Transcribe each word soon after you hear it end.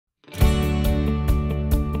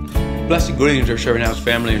Blessed greetings, our Serving House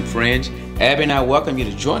family and friends. Abby and I welcome you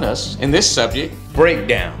to join us in this subject,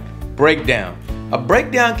 breakdown. Breakdown. A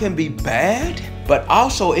breakdown can be bad, but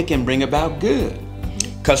also it can bring about good.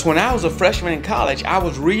 Because when I was a freshman in college, I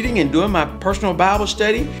was reading and doing my personal Bible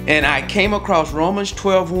study, and I came across Romans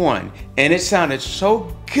 12:1, and it sounded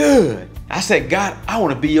so good. I said, God, I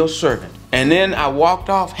want to be your servant. And then I walked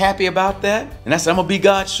off happy about that, and I said, I'm going to be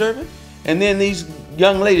God's servant. And then these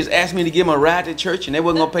young ladies asked me to give them a ride to church, and they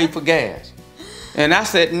wasn't going to pay for gas. And I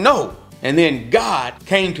said, no. And then God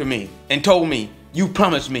came to me and told me, you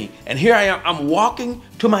promised me. And here I am, I'm walking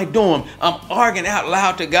to my dorm. I'm arguing out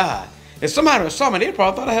loud to God. If somebody saw me, they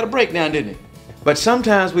probably thought I had a breakdown, didn't they? But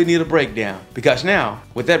sometimes we need a breakdown, because now,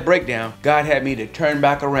 with that breakdown, God had me to turn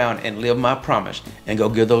back around and live my promise and go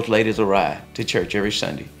give those ladies a ride to church every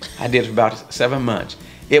Sunday. I did it for about 7 months.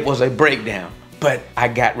 It was a breakdown, but I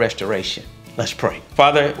got restoration. Let's pray.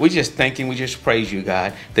 Father, we just thank you, we just praise you,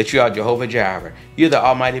 God, that you are Jehovah Jireh. You're the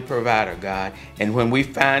almighty provider, God. And when we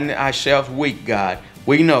find ourselves weak, God,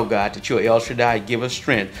 we know, God, that you're El Shaddai, give us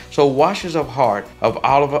strength. So wash us of heart of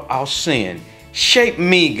all of our sin. Shape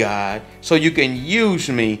me, God, so you can use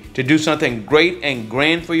me to do something great and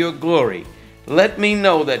grand for your glory. Let me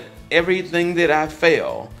know that everything that I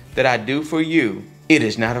fail, that I do for you, it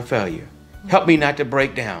is not a failure. Help me not to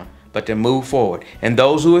break down, but to move forward. And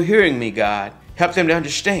those who are hearing me, God, help them to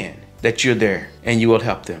understand that you're there and you will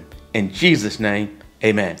help them. In Jesus' name,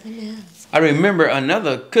 amen. Amen. I remember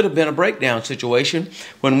another, could have been a breakdown situation,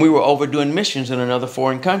 when we were over doing missions in another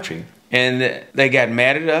foreign country. And they got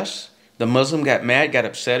mad at us. The Muslim got mad, got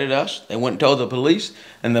upset at us. They went and told the police,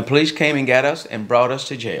 and the police came and got us and brought us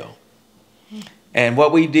to jail. And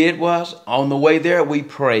what we did was, on the way there, we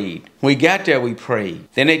prayed. When we got there, we prayed.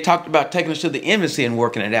 Then they talked about taking us to the embassy and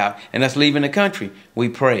working it out, and us leaving the country. We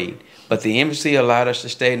prayed. But the embassy allowed us to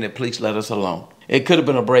stay, and the police let us alone. It could have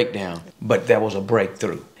been a breakdown, but that was a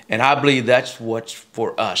breakthrough. And I believe that's what's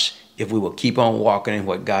for us, if we will keep on walking in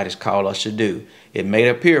what God has called us to do. It may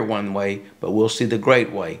appear one way, but we'll see the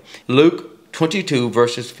great way. Luke 22,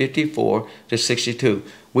 verses 54 to 62.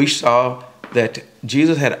 We saw that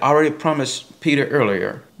Jesus had already promised Peter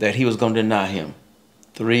earlier that he was going to deny him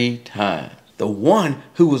 3 times. The one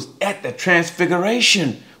who was at the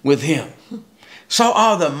transfiguration with him saw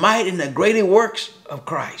all the might and the greater works of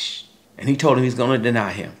Christ. And he told him he's going to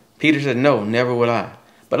deny him. Peter said, no, never will I.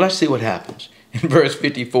 But let's see what happens. In verse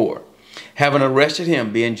 54, having arrested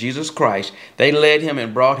him, being Jesus Christ, they led him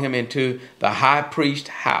and brought him into the high priest's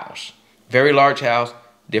house. Very large house,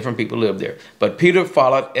 different people lived there. But Peter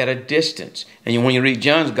followed at a distance. And when you read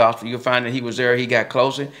John's gospel, you'll find that he was there, he got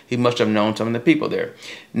closer, he must have known some of the people there.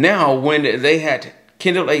 Now, when they had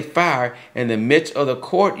kindled a fire in the midst of the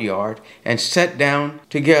courtyard and sat down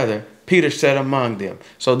together, Peter sat among them.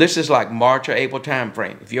 So this is like March or April time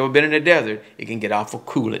frame. If you've ever been in the desert, it can get awful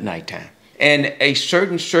cool at nighttime. And a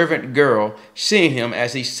certain servant girl, seeing him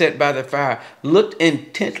as he sat by the fire, looked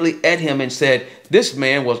intently at him and said, this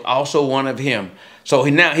man was also one of him. So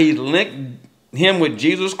now he linked him with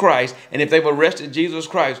Jesus Christ. And if they've arrested Jesus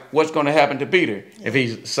Christ, what's going to happen to Peter if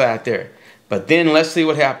he sat there? But then let's see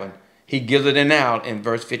what happened. He gives it an out in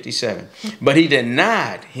verse 57. But he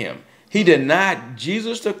denied him. He denied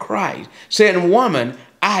Jesus the Christ, saying, woman,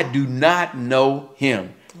 I do not know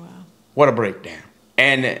him. Wow. What a breakdown.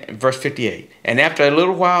 And verse 58, and after a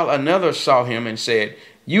little while, another saw him and said,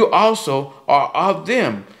 you also are of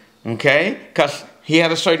them. Okay? Because he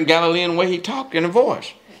had a certain Galilean way he talked in a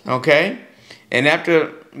voice. Okay? And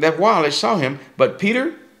after that while, they saw him. But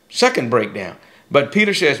Peter, second breakdown. But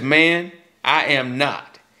Peter says, man, I am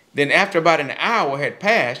not. Then after about an hour had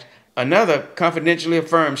passed, another confidentially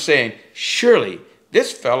affirmed, saying, surely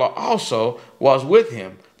this fellow also was with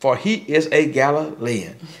him, for he is a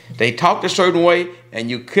Galilean. They talked a certain way, and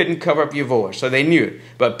you couldn't cover up your voice, so they knew it.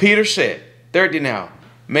 But Peter said, thirdly now,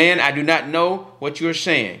 man, I do not know what you are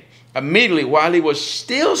saying. Immediately, while he was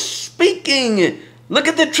still speaking, look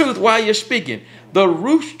at the truth while you're speaking, the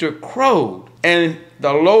rooster crowed, and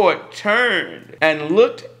the Lord turned and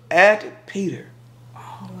looked at Peter.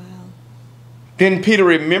 Then Peter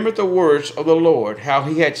remembered the words of the Lord, how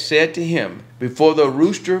he had said to him, before the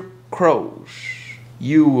rooster crows,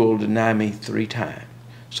 you will deny me 3 times.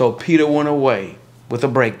 So Peter went away with a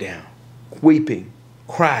breakdown, weeping,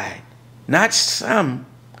 crying, not some,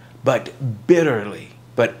 but bitterly.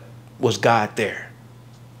 But was God there?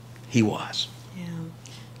 He was. Yeah.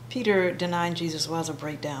 Peter denying Jesus was a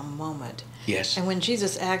breakdown moment. Yes. And when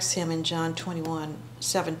Jesus asked him in John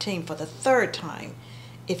 21:17 for the 3rd time,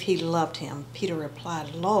 if he loved him, Peter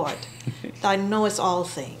replied, Lord, thou knowest all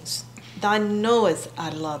things. Thou knowest I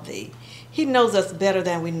love thee. He knows us better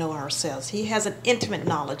than we know ourselves. He has an intimate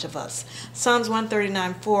knowledge of us. Psalms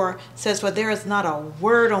 139:4 says, "For there is not a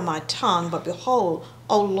word on my tongue, but behold,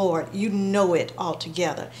 O Lord, you know it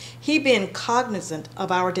altogether." He, being cognizant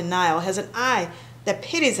of our denial, has an eye that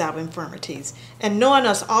pities our infirmities, and knowing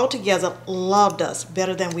us altogether, loved us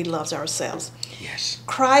better than we loved ourselves. Yes.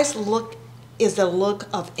 Christ's look is the look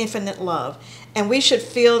of infinite love, and we should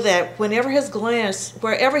feel that wherever his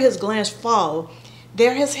glance falls,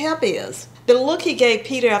 there his help is. The look he gave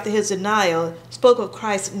Peter after his denial spoke of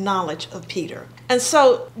Christ's knowledge of Peter. And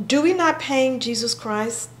so, do we not pain Jesus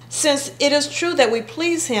Christ? Since it is true that we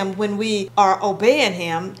please him when we are obeying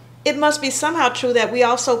him, it must be somehow true that we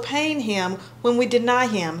also pain him when we deny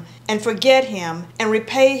him and forget him and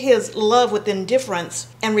repay his love with indifference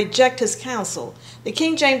and reject his counsel. The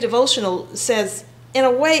King James Devotional says, in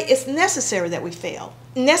a way, it's necessary that we fail,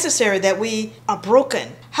 necessary that we are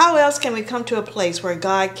broken. How else can we come to a place where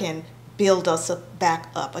God can build us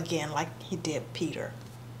back up again like he did Peter?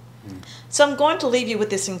 So I'm going to leave you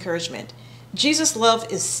with this encouragement. Jesus' love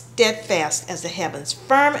is steadfast as the heavens,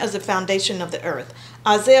 firm as the foundation of the earth.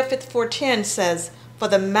 Isaiah 54:10 says, "For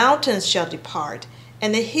the mountains shall depart,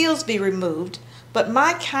 and the hills be removed, but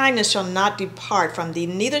my kindness shall not depart from thee,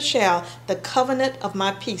 neither shall the covenant of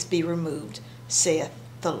my peace be removed, saith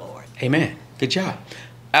the Lord." Amen. Good job.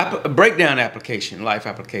 Breakdown application, life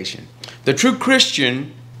application. The true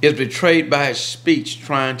Christian is betrayed by his speech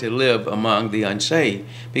trying to live among the unsaved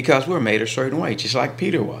because we're made a certain way, just like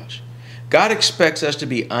Peter was. God expects us to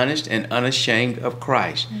be honest and unashamed of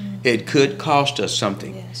Christ. It could cost us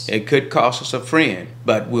something. Yes. It could cost us a friend,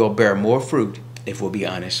 but we'll bear more fruit if we'll be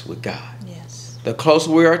honest with God. Yes. The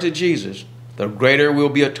closer we are to Jesus, the greater we'll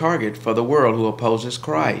be a target for the world who opposes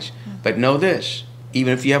Christ. But know this,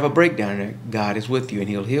 even if you have a breakdown, God is with you and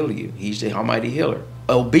he'll heal you. He's the almighty healer.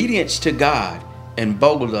 Obedience to God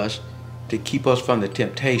emboldens us to keep us from the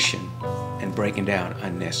temptation and breaking down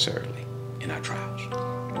unnecessarily in our trials.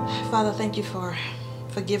 Father, thank you for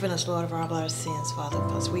forgiving us, Lord, of all our sins, Father,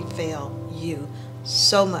 because we fail you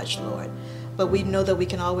so much, Lord. But we know that we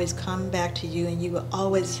can always come back to you, and you will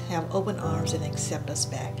always have open arms and accept us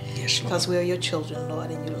back. Yes, Lord. Because we are your children,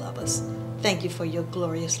 Lord, and you love us. Thank you for your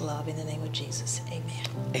glorious love in the name of Jesus.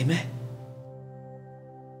 Amen. Amen.